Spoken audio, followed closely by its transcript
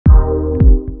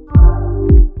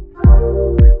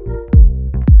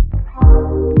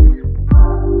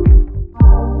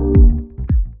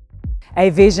A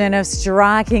vision of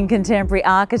striking contemporary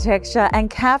architecture and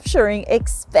capturing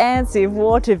expansive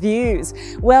water views.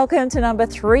 Welcome to number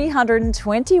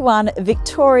 321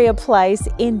 Victoria Place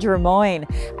in Drummoyne,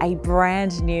 a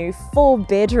brand new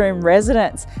 4-bedroom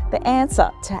residence, the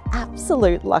answer to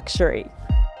absolute luxury.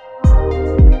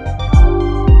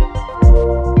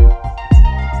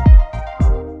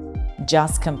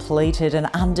 Just completed and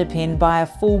underpinned by a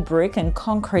full brick and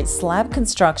concrete slab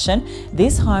construction,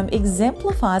 this home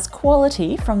exemplifies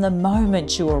quality from the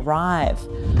moment you arrive.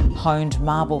 Honed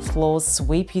marble floors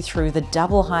sweep you through the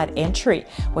double-height entry,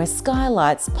 where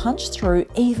skylights punch through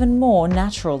even more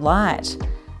natural light.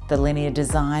 The linear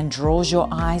design draws your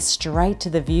eyes straight to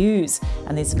the views,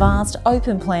 and this vast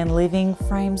open-plan living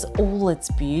frames all its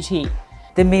beauty.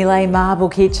 The Millet marble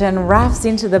kitchen wraps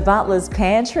into the butler's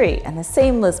pantry, and the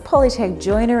seamless Polytech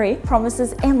joinery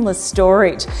promises endless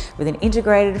storage with an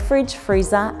integrated fridge,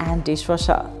 freezer and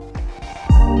dishwasher.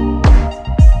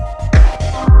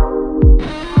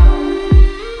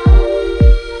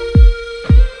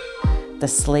 The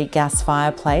sleek gas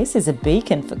fireplace is a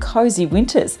beacon for cosy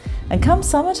winters, and come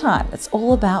summertime, it's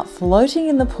all about floating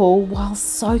in the pool while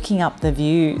soaking up the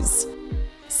views.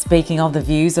 Speaking of the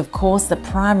views, of course, the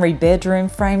primary bedroom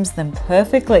frames them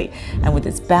perfectly, and with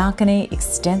its balcony,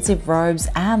 extensive robes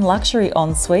and luxury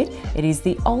ensuite, it is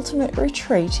the ultimate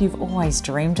retreat you've always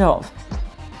dreamed of.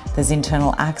 There's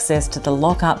internal access to the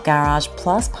lock-up garage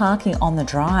plus parking on the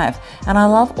drive, and I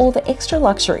love all the extra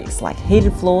luxuries like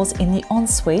heated floors in the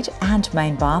ensuite and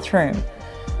main bathroom.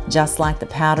 Just like the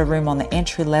powder room on the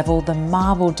entry level, the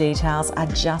marble details are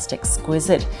just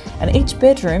exquisite, and each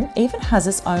bedroom even has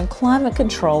its own climate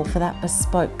control for that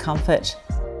bespoke comfort.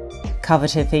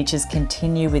 Coveted features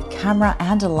continue with camera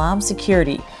and alarm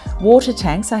security. Water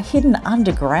tanks are hidden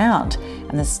underground,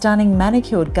 and the stunning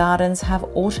manicured gardens have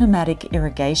automatic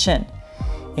irrigation.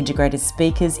 Integrated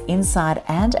speakers inside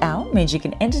and out means you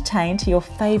can entertain to your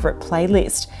favourite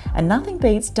playlist, and nothing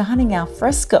beats dining al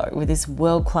fresco with this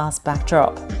world-class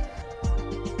backdrop.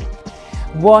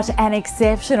 What an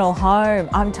exceptional home!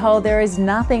 I'm told there is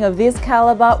nothing of this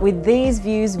calibre with these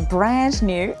views brand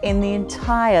new in the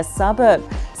entire suburb.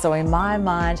 So in my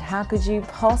mind, how could you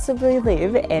possibly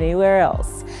live anywhere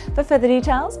else? For further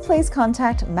details, please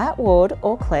contact Matt Ward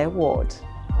or Claire Ward.